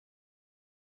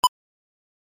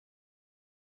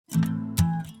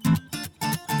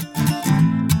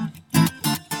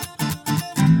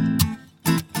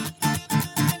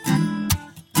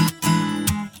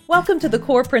Welcome to the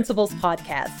Core Principles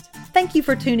Podcast. Thank you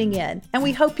for tuning in, and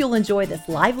we hope you'll enjoy this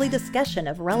lively discussion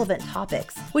of relevant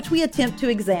topics, which we attempt to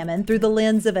examine through the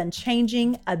lens of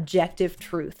unchanging, objective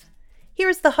truth. Here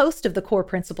is the host of the Core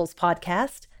Principles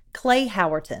Podcast, Clay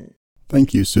Howerton.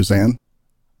 Thank you, Suzanne.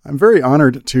 I'm very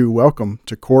honored to welcome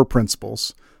to Core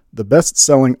Principles the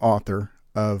best-selling author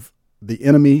of The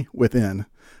Enemy Within.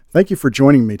 Thank you for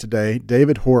joining me today,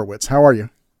 David Horowitz. How are you?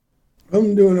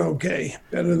 I'm doing okay,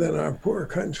 better than our poor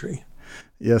country.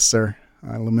 Yes, sir.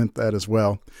 I lament that as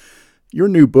well. Your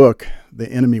new book,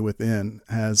 The Enemy Within,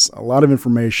 has a lot of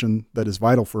information that is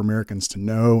vital for Americans to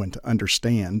know and to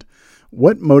understand.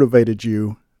 What motivated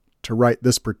you to write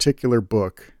this particular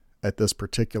book at this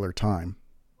particular time?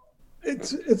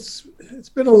 It's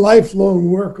been a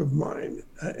lifelong work of mine,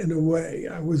 in a way.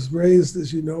 I was raised,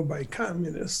 as you know, by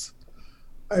communists.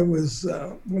 I was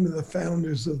one of the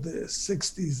founders of the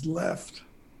 60s Left.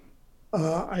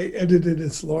 I edited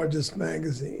its largest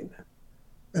magazine.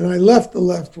 And I left the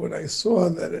left when I saw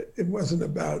that it wasn't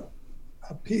about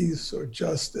peace or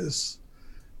justice.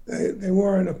 They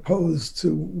weren't opposed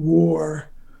to war.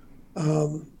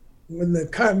 When the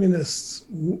communists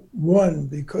won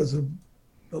because of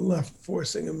the left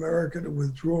forcing America to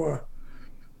withdraw,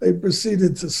 they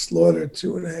proceeded to slaughter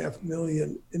 2.5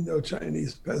 million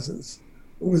Indo-Chinese peasants.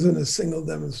 It wasn't a single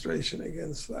demonstration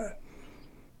against that.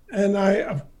 And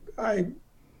I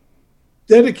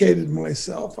dedicated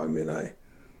myself.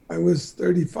 I was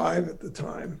 35 at the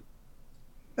time.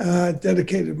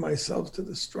 Dedicated myself to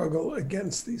the struggle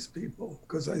against these people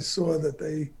because I saw that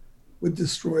they would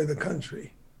destroy the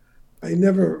country. I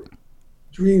never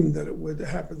dreamed that it would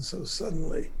happen so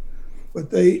suddenly. But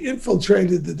they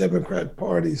infiltrated the Democrat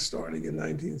Party starting in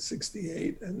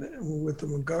 1968 and then with the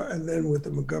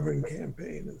McGovern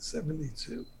campaign in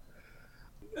 72.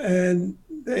 And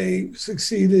they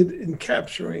succeeded in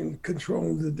capturing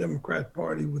control of the Democrat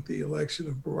Party with the election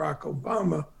of Barack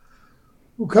Obama,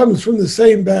 who comes from the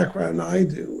same background I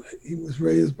do. He was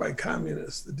raised by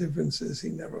communists. The difference is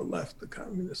he never left the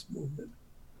communist movement.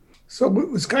 So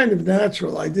it was kind of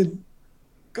natural. I did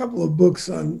a couple of books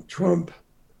on Trump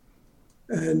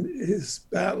and his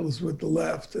battles with the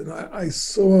left. And I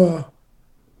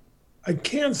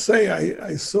can't say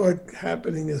I saw it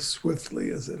happening as swiftly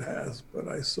as it has, but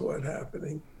I saw it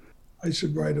happening. I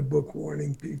should write a book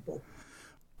warning people,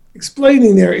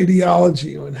 explaining their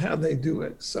ideology and how they do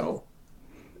it. So,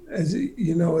 as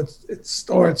you know, it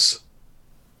starts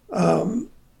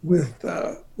with,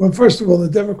 well, first of all, the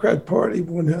Democrat Party,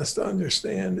 one has to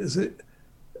understand, is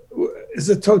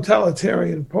a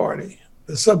totalitarian party.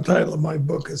 The subtitle of my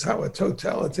book is How a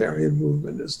Totalitarian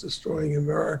Movement is Destroying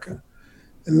America.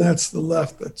 And that's the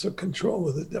left that took control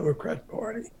of the Democrat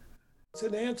Party. It's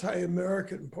an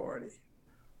anti-American party,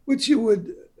 which you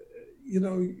would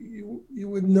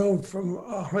know from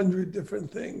 100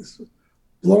 different things.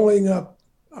 Blowing up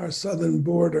our southern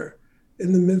border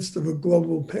in the midst of a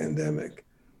global pandemic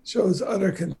shows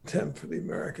utter contempt for the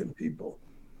American people.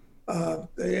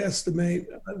 They estimate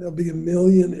there'll be 1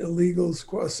 million illegals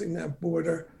crossing that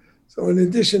border. So in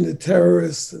addition to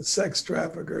terrorists and sex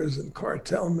traffickers and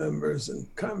cartel members and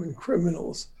common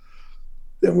criminals,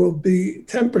 there will be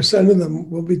 10% of them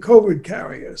will be COVID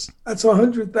carriers. That's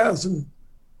 100,000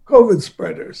 COVID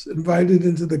spreaders invited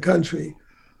into the country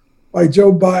by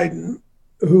Joe Biden,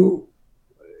 who,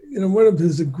 one of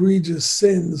his egregious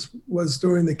sins was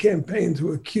during the campaign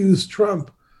to accuse Trump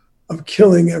of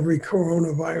killing every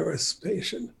coronavirus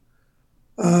patient.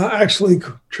 Actually,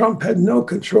 Trump had no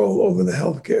control over the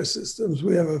healthcare systems.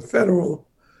 We have a federal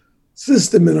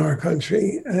system in our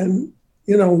country. And,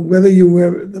 whether you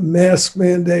wear the mask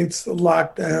mandates, the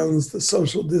lockdowns, the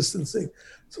social distancing,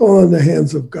 it's all in the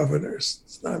hands of governors.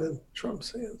 It's not in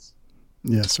Trump's hands.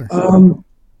 Yes, sir.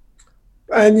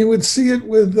 And you would see it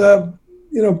with,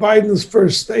 Biden's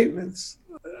first statements.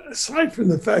 Aside from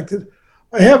the fact that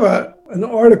I have an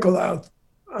article out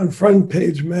on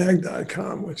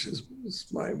frontpagemag.com, which is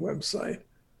my website,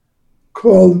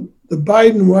 called The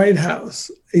Biden White House,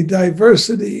 a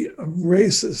Diversity of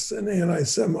Racists and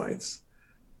Anti-Semites.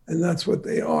 And that's what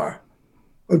they are.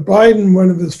 But Biden, one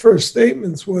of his first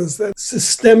statements was that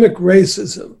systemic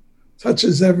racism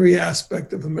touches every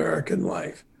aspect of American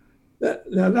life.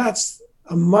 Now that's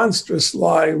a monstrous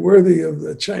lie worthy of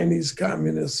the Chinese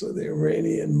communists or the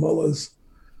Iranian mullahs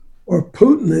or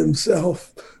Putin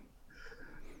himself.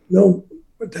 No,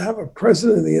 but to have a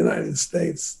president of the United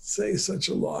States say such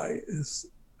a lie is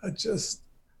just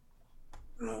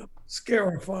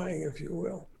scarifying, if you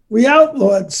will. We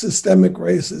outlawed systemic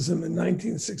racism in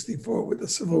 1964 with the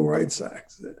Civil Rights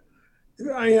Act.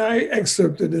 I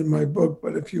excerpted in my book,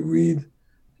 but if you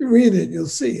you read it, you'll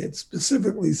see it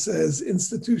specifically says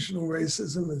institutional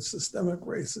racism and systemic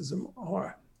racism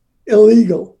are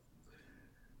illegal.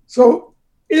 So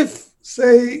if,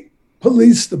 say,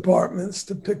 police departments,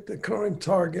 to pick the current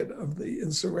target of the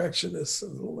insurrectionists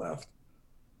of the left,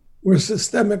 were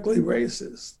systemically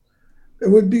racist, there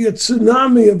would be a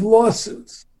tsunami of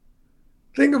lawsuits.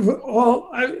 Think of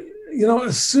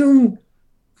assume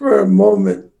for a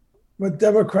moment what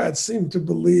Democrats seem to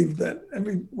believe, that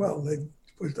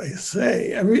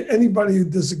anybody who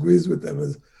disagrees with them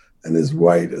is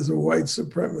white, is a white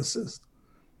supremacist.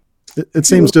 It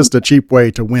seems just a cheap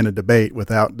way to win a debate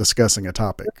without discussing a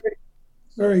topic.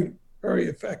 Very, very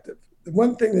effective. The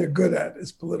one thing they're good at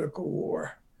is political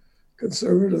war.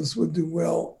 Conservatives would do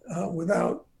well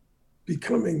without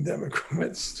becoming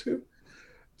Democrats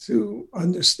to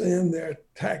understand their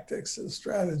tactics and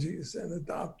strategies and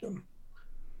adopt them.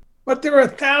 But there are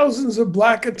thousands of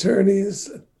Black attorneys,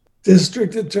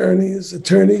 district attorneys,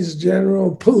 attorneys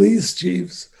general, police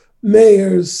chiefs,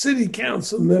 mayors, city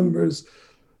council members,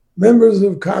 members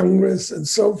of Congress, and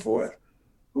so forth,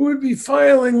 who would be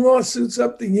filing lawsuits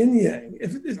up the yin-yang.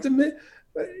 If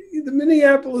the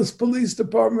Minneapolis Police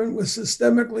Department was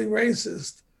systemically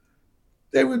racist,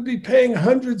 they would be paying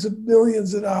hundreds of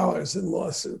millions of dollars in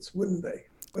lawsuits, wouldn't they?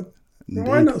 But there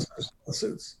are no such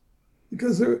lawsuits,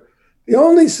 because the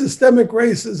only systemic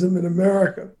racism in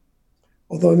America,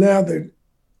 although now the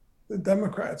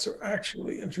Democrats are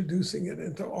actually introducing it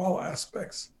into all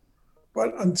aspects,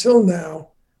 but until now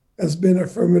has been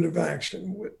affirmative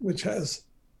action, which has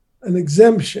an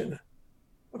exemption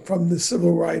from the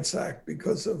Civil Rights Act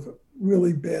because of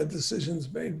really bad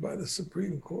decisions made by the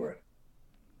Supreme Court.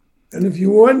 And if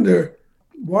you wonder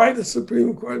why the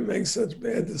Supreme Court makes such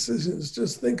bad decisions,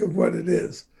 just think of what it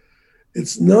is.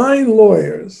 It's 9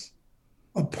 lawyers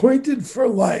appointed for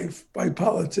life by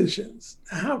politicians.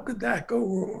 How could that go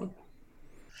wrong?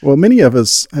 Well, many of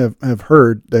us have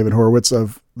heard, David Horowitz,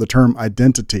 of the term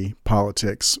identity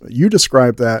politics. You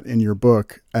describe that in your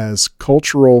book as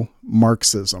cultural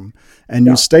Marxism, and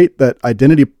you state that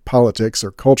identity politics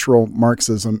or cultural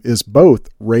Marxism is both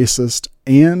racist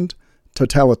and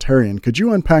totalitarian. Could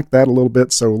you unpack that a little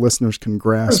bit so listeners can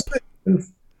grasp? The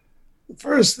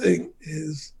first thing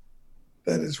is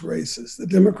that it's racist. The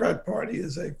Democrat Party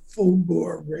is a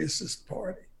full-bore racist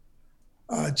party.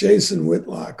 Jason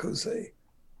Whitlock, who's a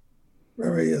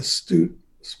very astute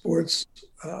sports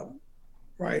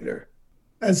writer,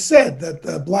 has said that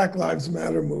the Black Lives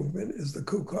Matter movement is the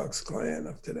Ku Klux Klan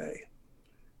of today.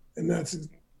 And that's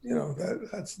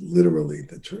literally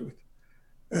the truth.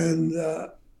 And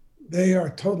they are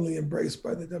totally embraced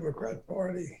by the Democrat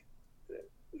Party.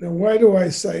 Now, why do I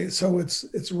say so?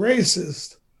 It's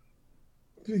racist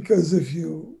because if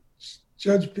you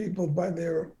judge people by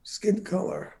their skin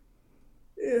color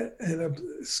and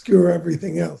obscure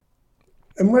everything else.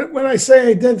 And when I say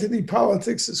identity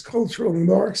politics is cultural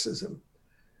Marxism,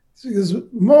 it's because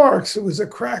Marx, who was a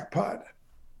crackpot,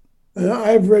 and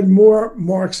I've read more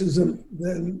Marxism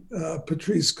than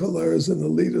Patrisse Cullors and the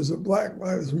leaders of Black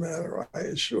Lives Matter, I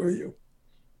assure you.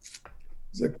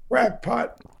 He's a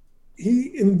crackpot.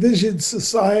 He envisioned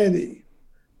society,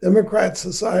 Democrat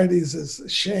societies, as a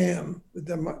sham. The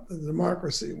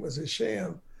democracy was a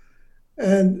sham.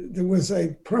 And there was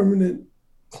a permanent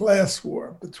class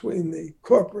war between the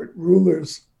corporate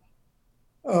rulers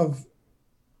of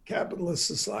capitalist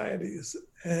societies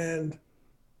and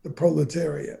the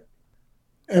proletariat.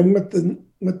 And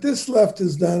what this left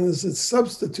has done is it's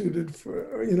substituted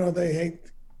for, they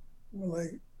hate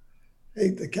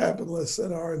the capitalists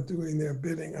that aren't doing their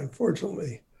bidding.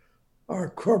 Unfortunately, our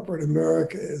corporate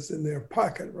America is in their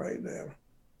pocket right now.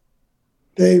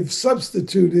 They've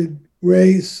substituted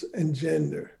race and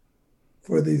gender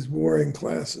for these warring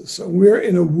classes. So we're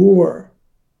in a war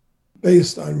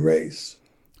based on race.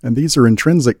 And these are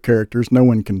intrinsic characters no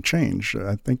one can change.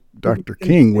 I think Dr.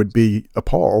 King would be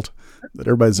appalled that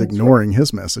everybody's ignoring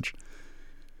his message.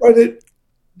 But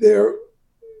their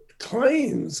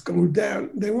claims go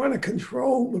down. They want to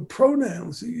control the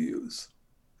pronouns you use.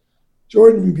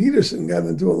 Jordan Peterson got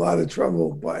into a lot of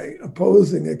trouble by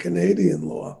opposing a Canadian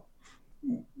law,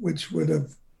 which would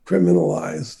have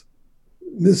criminalized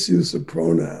misuse of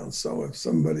pronouns. So if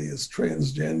somebody is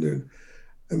transgendered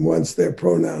and wants their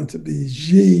pronoun to be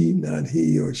she, not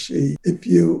he or she, if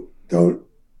you don't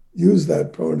use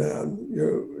that pronoun,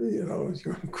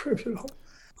 you're a criminal.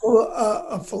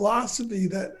 A philosophy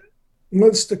that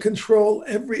wants to control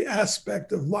every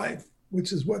aspect of life,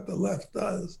 which is what the left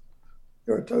does.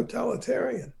 You're a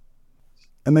totalitarian.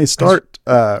 And they start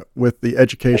with the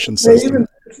education system.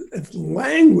 It's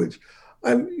language.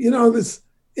 This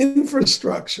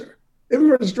infrastructure.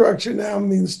 Infrastructure now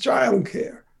means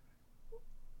childcare.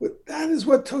 But that is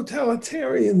what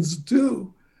totalitarians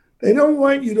do. They don't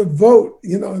want you to vote,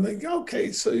 and they go,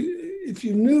 okay, so if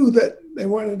you knew that they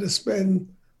wanted to spend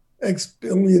X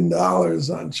billion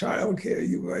dollars on childcare,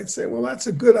 you might say, well, that's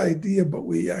a good idea, but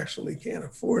we actually can't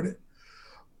afford it.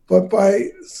 But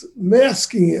by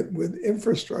masking it with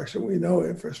infrastructure, we know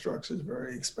infrastructure is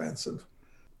very expensive.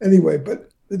 Anyway,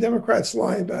 but the Democrats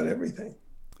lie about everything.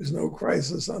 There's no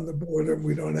crisis on the border.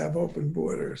 We don't have open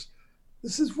borders.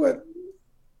 This is what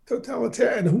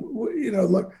totalitarian,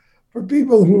 look, for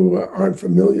people who aren't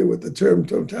familiar with the term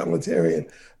totalitarian,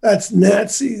 that's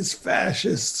Nazis,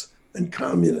 fascists, and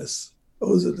communists.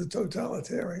 Those are the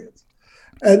totalitarians.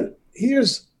 And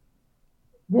here's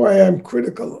why I'm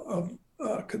critical of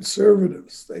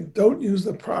conservatives. They don't use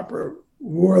the proper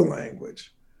war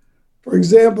language. For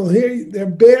example, here they're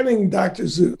banning Dr.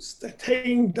 Seuss. They're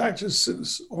taking Dr.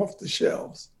 Seuss off the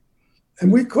shelves.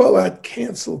 And we call that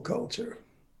cancel culture.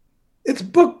 It's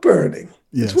book burning.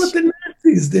 Yes. It's what the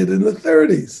Nazis did in the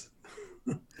 30s.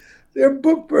 They're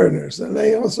book burners, and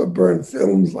they also burn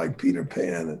films like Peter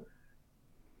Pan. And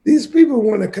these people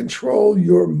want to control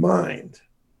your mind.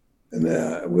 And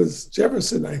it was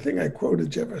Jefferson, I think I quoted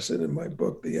Jefferson in my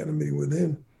book, The Enemy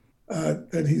Within,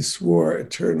 that he swore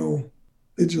eternal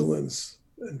vigilance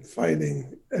and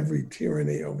fighting every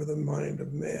tyranny over the mind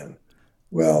of man.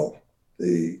 Well,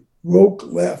 the woke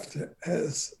left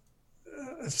has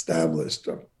established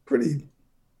a pretty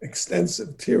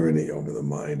extensive tyranny over the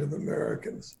mind of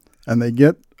Americans. And they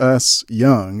get us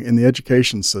young in the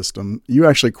education system. You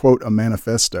actually quote a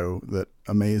manifesto that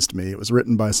amazed me. It was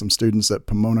written by some students at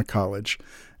Pomona College,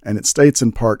 and it states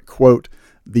in part, quote,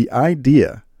 "The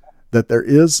idea that there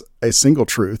is a single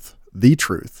truth, the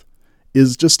truth,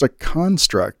 is just a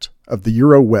construct of the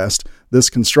Euro-West. This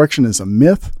construction is a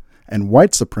myth, and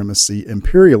white supremacy,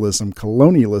 imperialism,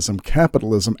 colonialism,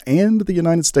 capitalism, and the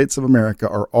United States of America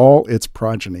are all its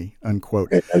progeny," unquote.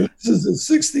 And this is a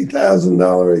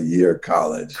 $60,000 a year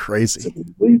college. Crazy. It's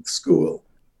an elite school.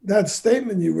 That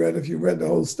statement you read, if you read the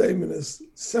whole statement, is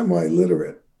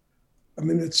semi-literate. I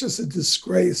mean, it's just a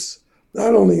disgrace,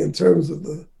 not only in terms of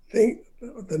the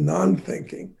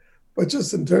non-thinking, but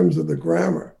just in terms of the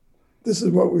grammar. This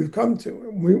is what we've come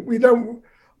to. We don't,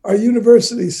 our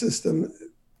university system,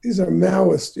 these are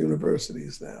Maoist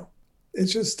universities now.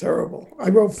 It's just terrible. I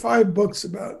wrote 5 books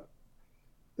about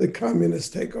the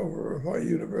communist takeover of our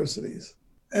universities.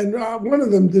 And one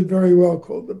of them did very well,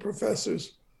 called The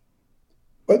Professors.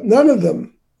 But none of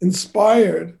them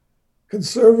inspired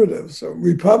conservatives or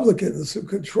Republicans who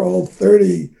controlled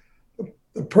the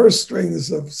purse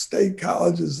strings of state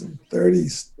colleges in 30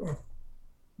 or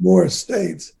more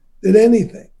states, did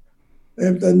anything. They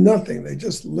have done nothing. They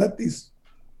just let these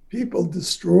people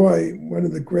destroy one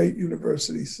of the great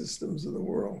university systems of the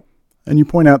world. And you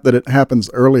point out that it happens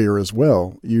earlier as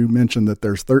well. You mentioned that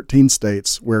there's 13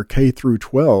 states where K through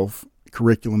 12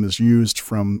 curriculum is used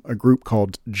from a group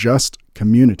called Just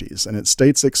Communities. And it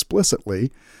states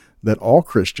explicitly that all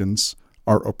Christians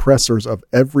are oppressors of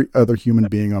every other human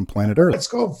being on planet Earth. It's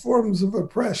called forms of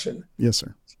oppression. Yes,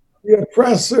 sir. The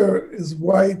oppressor is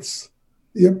whites.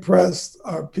 The oppressed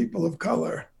are people of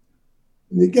color.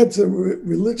 When you get to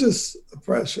religious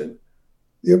oppression,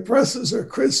 the oppressors are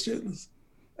Christians,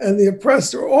 and the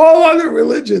oppressed are all other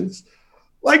religions,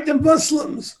 like the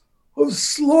Muslims, who've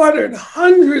slaughtered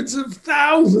hundreds of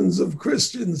thousands of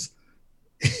Christians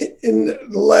in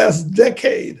the last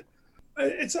decade.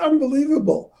 It's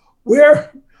unbelievable.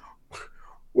 Where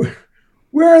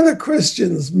are the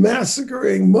Christians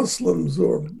massacring Muslims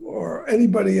or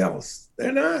anybody else?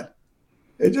 They're not.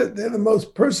 They're the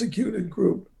most persecuted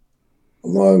group,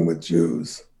 along with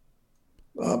Jews.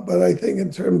 But I think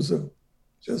in terms of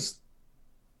just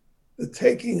the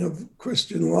taking of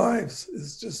Christian lives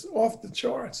is just off the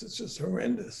charts. It's just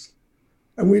horrendous.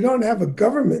 And we don't have a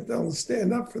government that will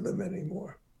stand up for them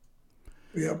anymore.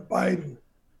 We have Biden.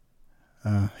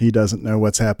 He doesn't know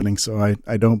what's happening, so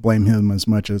I don't blame him as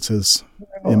much as his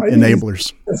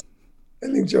enablers. I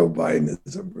think Joe Biden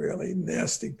is a really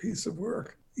nasty piece of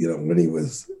work. You know, when he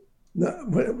was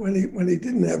when he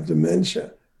didn't have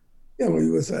dementia, you know, he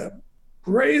was a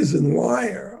brazen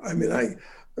liar. I mean,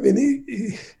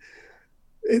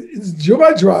 it's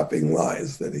jaw-dropping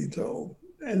lies that he told.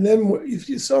 And then if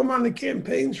you saw him on the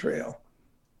campaign trail,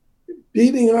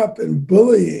 beating up and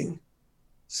bullying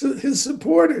his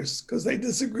supporters because they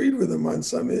disagreed with him on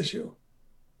some issue.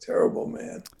 Terrible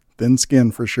man. Thin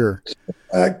skin for sure. The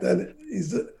fact that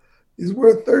he's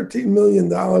worth $13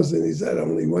 million and he's had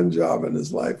only one job in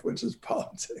his life, which is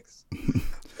politics.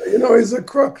 You know, he's a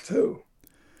crook too.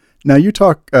 Now, you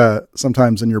talk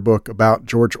sometimes in your book about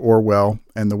George Orwell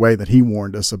and the way that he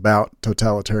warned us about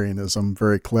totalitarianism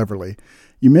very cleverly.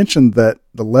 You mentioned that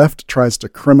the left tries to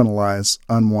criminalize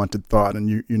unwanted thought, and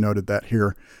you noted that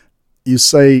here. You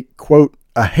say, quote,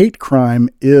 "A hate crime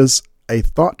is a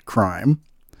thought crime,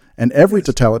 and every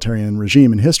totalitarian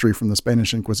regime in history from the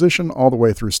Spanish Inquisition all the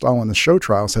way through Stalinist show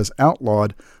trials has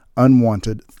outlawed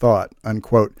unwanted thought,"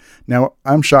 unquote. Now,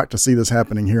 I'm shocked to see this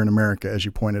happening here in America, as you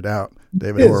pointed out,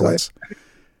 David Horowitz.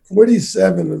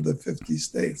 47 of the 50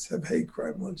 states have hate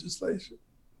crime legislation,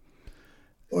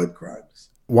 thought crimes.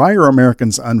 Why are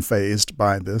Americans unfazed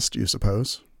by this, do you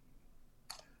suppose?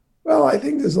 Well, I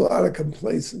think there's a lot of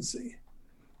complacency.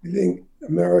 I think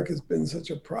America's been such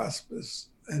a prosperous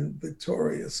and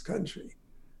victorious country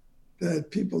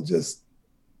that people just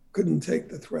couldn't take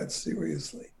the threat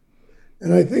seriously.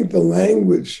 And I think the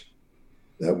language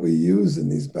that we use in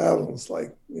these battles,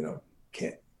 like,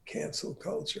 cancel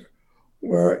culture,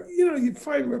 where, you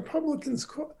find Republicans,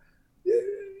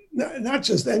 not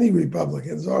just any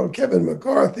Republicans, or Kevin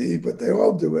McCarthy, but they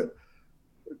all do it,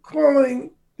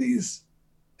 calling these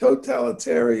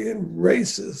totalitarian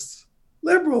racists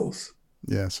liberals.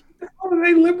 Yes. What are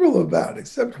they liberal about,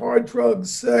 except hard drugs,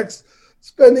 sex,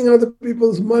 spending other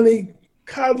people's money,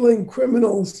 coddling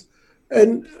criminals,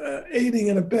 and aiding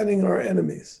and abetting our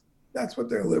enemies? That's what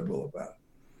they're liberal about.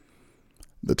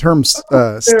 The term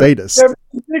status. They're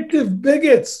vindictive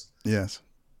bigots. Yes.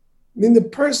 I mean, the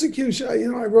persecution,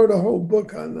 I wrote a whole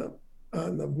book on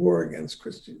the war against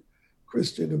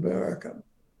Christian America.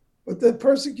 But the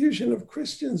persecution of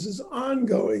Christians is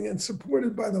ongoing and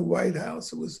supported by the White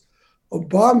House.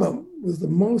 Obama was the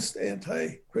most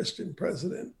anti-Christian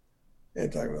president,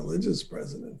 anti-religious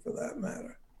president for that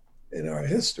matter, in our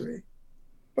history.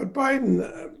 But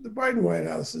the Biden White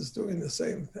House is doing the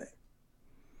same thing.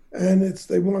 And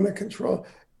they want to control.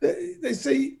 They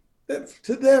say that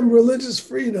to them, religious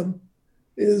freedom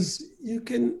is you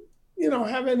can,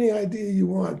 have any idea you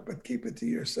want, but keep it to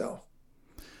yourself.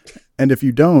 And if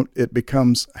you don't, it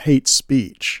becomes hate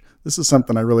speech. This is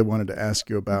something I really wanted to ask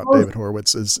you about, David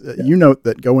Horowitz, you note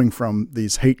that going from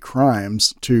these hate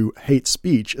crimes to hate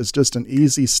speech is just an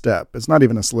easy step. It's not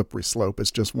even a slippery slope.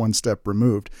 It's just one step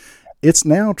removed. It's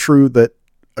now true that,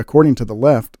 according to the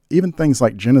left, even things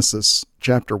like Genesis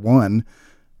chapter 1,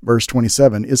 verse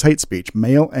 27 is hate speech.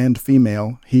 Male and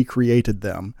female, he created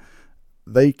them.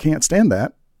 They can't stand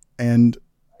that. And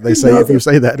they say if you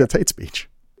say that, it's hate speech.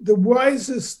 The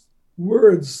wisest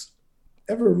words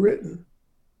ever written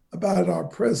about our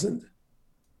present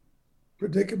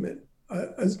predicament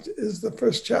is the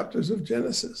first chapters of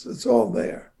Genesis. It's all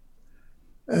there.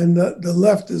 And the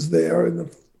left is there in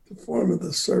the form of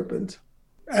the serpent.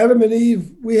 Adam and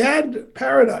Eve, we had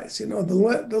paradise.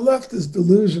 The left is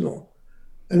delusional,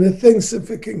 and it thinks if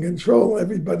it can control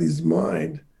everybody's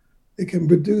mind, it can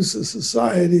produce a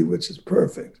society which is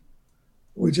perfect,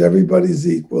 which everybody's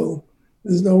equal.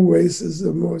 There's no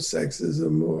racism or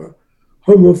sexism or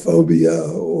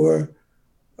homophobia or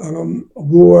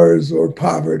wars or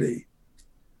poverty.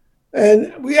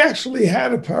 And we actually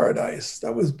had a paradise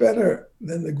that was better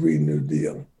than the Green New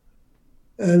Deal.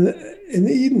 And in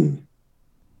Eden,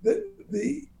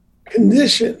 the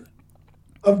condition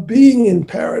of being in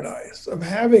paradise, of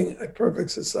having a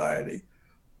perfect society,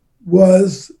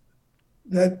 was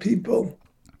that people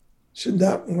should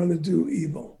not want to do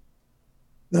evil,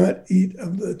 not eat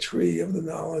of the tree of the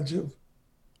knowledge of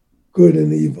good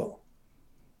and evil.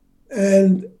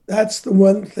 And that's the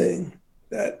one thing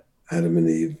that Adam and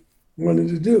Eve wanted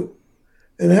to do.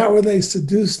 And how were they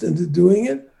seduced into doing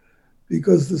it?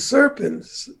 Because the serpent,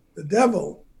 the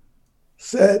devil,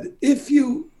 said, if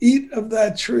you eat of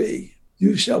that tree,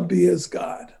 you shall be as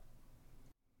God.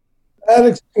 That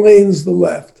explains the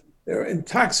left. They're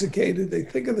intoxicated. They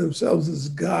think of themselves as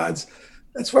gods.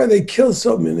 That's why they kill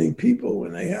so many people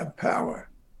when they have power.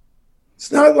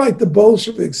 It's not like the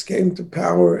Bolsheviks came to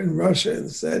power in Russia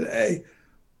and said, hey,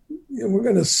 we're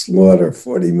going to slaughter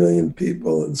 40 million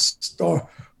people and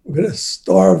we're going to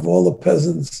starve all the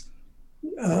peasants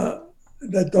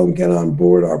that don't get on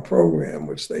board our program,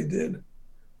 which they did.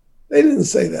 They didn't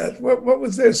say that. What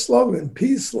was their slogan?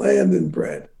 Peace, land, and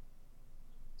bread.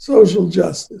 Social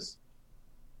justice.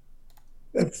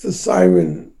 That's the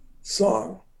siren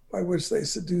song by which they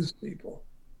seduce people.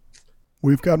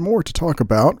 We've got more to talk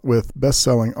about with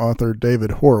best-selling author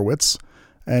David Horowitz,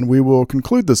 and we will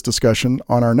conclude this discussion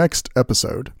on our next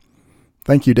episode.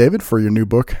 Thank you, David, for your new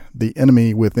book, The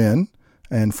Enemy Within,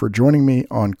 and for joining me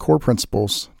on Core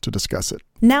Principles to discuss it.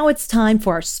 Now it's time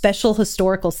for our special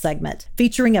historical segment,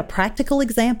 featuring a practical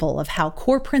example of how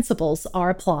core principles are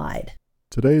applied.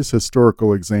 Today's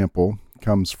historical example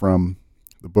comes from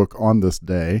the book On This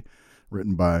Day,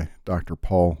 written by Dr.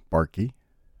 Paul Barkey.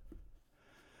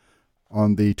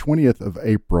 On the 20th of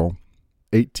April,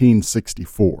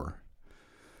 1864,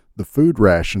 the food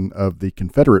ration of the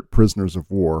Confederate prisoners of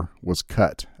war was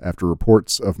cut after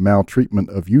reports of maltreatment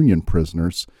of Union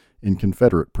prisoners in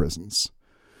Confederate prisons.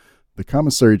 The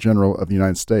Commissary General of the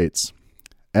United States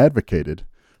advocated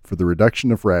for the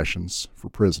reduction of rations for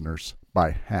prisoners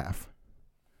by half.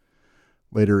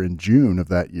 Later in June of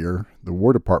that year, the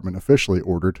War Department officially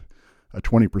ordered a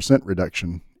 20%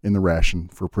 reduction in the ration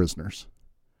for prisoners.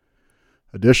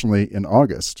 Additionally, in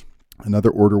August, another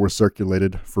order was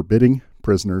circulated forbidding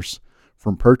prisoners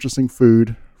from purchasing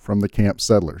food from the camp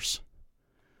settlers.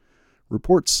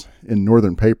 Reports in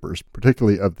northern papers,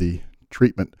 particularly of the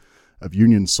treatment of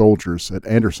Union soldiers at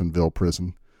Andersonville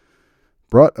prison,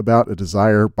 brought about a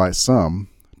desire by some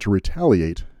to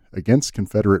retaliate against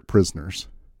Confederate prisoners.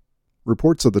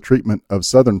 Reports of the treatment of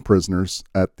Southern prisoners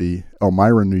at the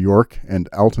Elmira, New York, and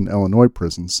Alton, Illinois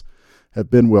prisons have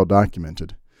been well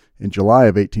documented. In July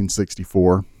of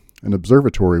 1864, an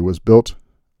observatory was built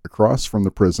across from the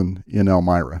prison in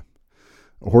Elmira.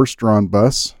 A horse-drawn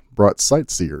bus brought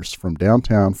sightseers from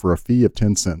downtown for a fee of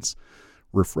 10 cents.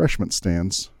 Refreshment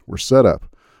stands were set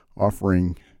up,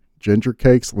 offering ginger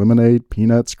cakes, lemonade,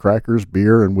 peanuts, crackers,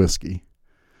 beer, and whiskey.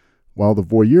 While the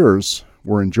voyeurs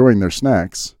were enjoying their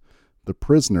snacks, the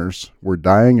prisoners were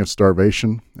dying of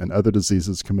starvation and other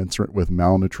diseases commensurate with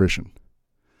malnutrition.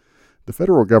 The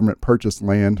federal government purchased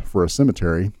land for a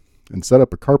cemetery and set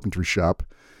up a carpentry shop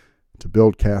to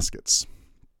build caskets.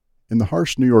 In the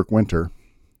harsh New York winter,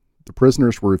 the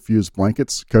prisoners were refused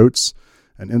blankets, coats,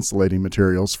 and insulating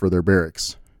materials for their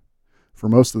barracks. For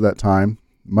most of that time,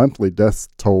 monthly death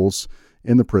tolls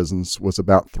in the prisons was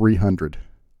about 300.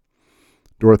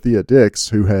 Dorothea Dix,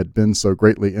 who had been so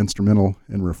greatly instrumental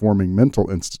in reforming mental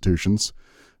institutions,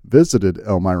 visited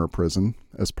Elmira Prison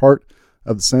as part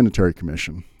of the Sanitary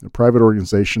Commission, a private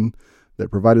organization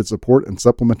that provided support and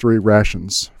supplementary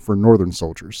rations for Northern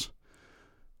soldiers.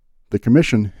 The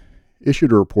commission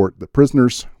issued a report that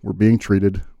prisoners were being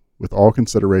treated with all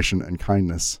consideration and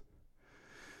kindness.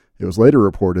 It was later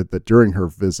reported that during her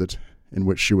visit, in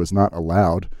which she was not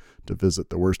allowed to visit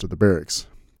the worst of the barracks,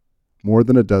 more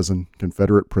than a dozen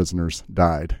Confederate prisoners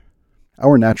died.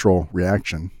 Our natural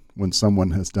reaction when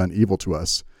someone has done evil to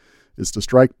us is to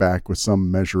strike back with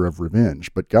some measure of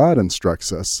revenge, but God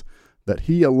instructs us that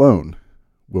He alone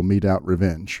will mete out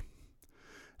revenge.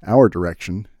 Our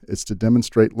direction is to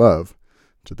demonstrate love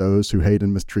to those who hate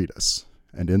and mistreat us,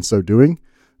 and in so doing,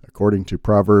 according to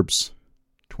Proverbs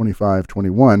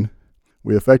 25:21,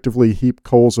 we effectively heap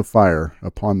coals of fire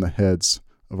upon the heads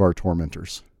of our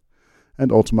tormentors,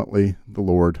 and ultimately the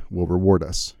Lord will reward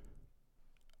us.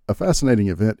 A fascinating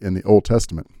event in the Old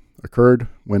Testament occurred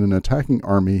when an attacking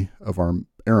army of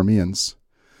Arameans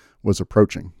was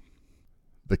approaching.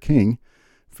 The king,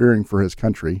 fearing for his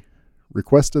country,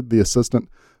 requested the assistance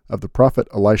of the prophet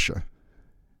Elisha.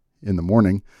 In the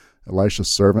morning, Elisha's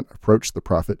servant approached the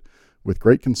prophet with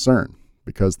great concern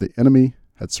because the enemy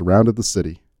had surrounded the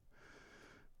city.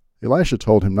 Elisha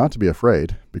told him not to be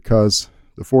afraid because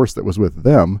the force that was with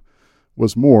them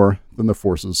was more than the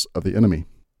forces of the enemy.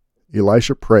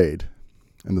 Elisha prayed,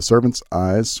 and the servant's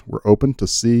eyes were opened to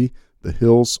see the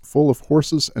hills full of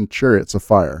horses and chariots of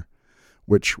fire,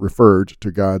 which referred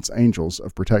to God's angels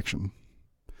of protection.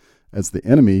 As the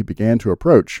enemy began to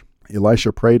approach,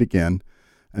 Elisha prayed again,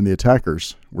 and the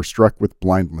attackers were struck with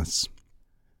blindness.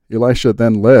 Elisha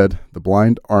then led the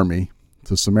blind army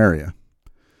to Samaria.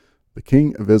 The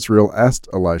king of Israel asked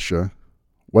Elisha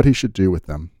what he should do with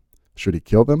them. Should he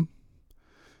kill them?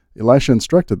 Elisha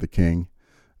instructed the king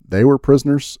they were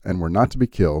prisoners and were not to be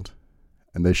killed,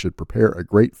 and they should prepare a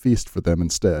great feast for them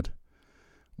instead.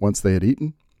 Once they had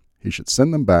eaten, he should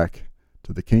send them back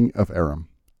to the king of Aram.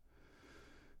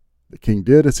 The king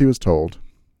did as he was told,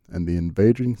 and the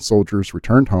invading soldiers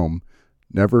returned home,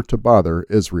 never to bother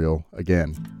Israel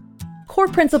again. Core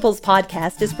Principles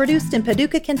Podcast is produced in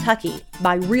Paducah, Kentucky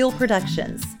by Real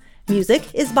Productions.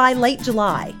 Music is by Late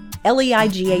July,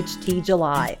 Leight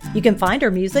July. You can find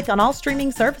our music on all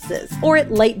streaming services or at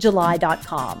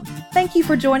latejuly.com. Thank you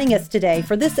for joining us today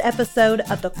for this episode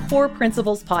of the Core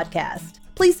Principles Podcast.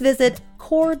 Please visit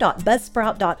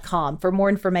core.buzzsprout.com for more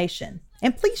information,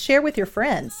 and please share with your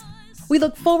friends. We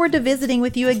look forward to visiting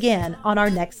with you again on our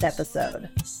next episode.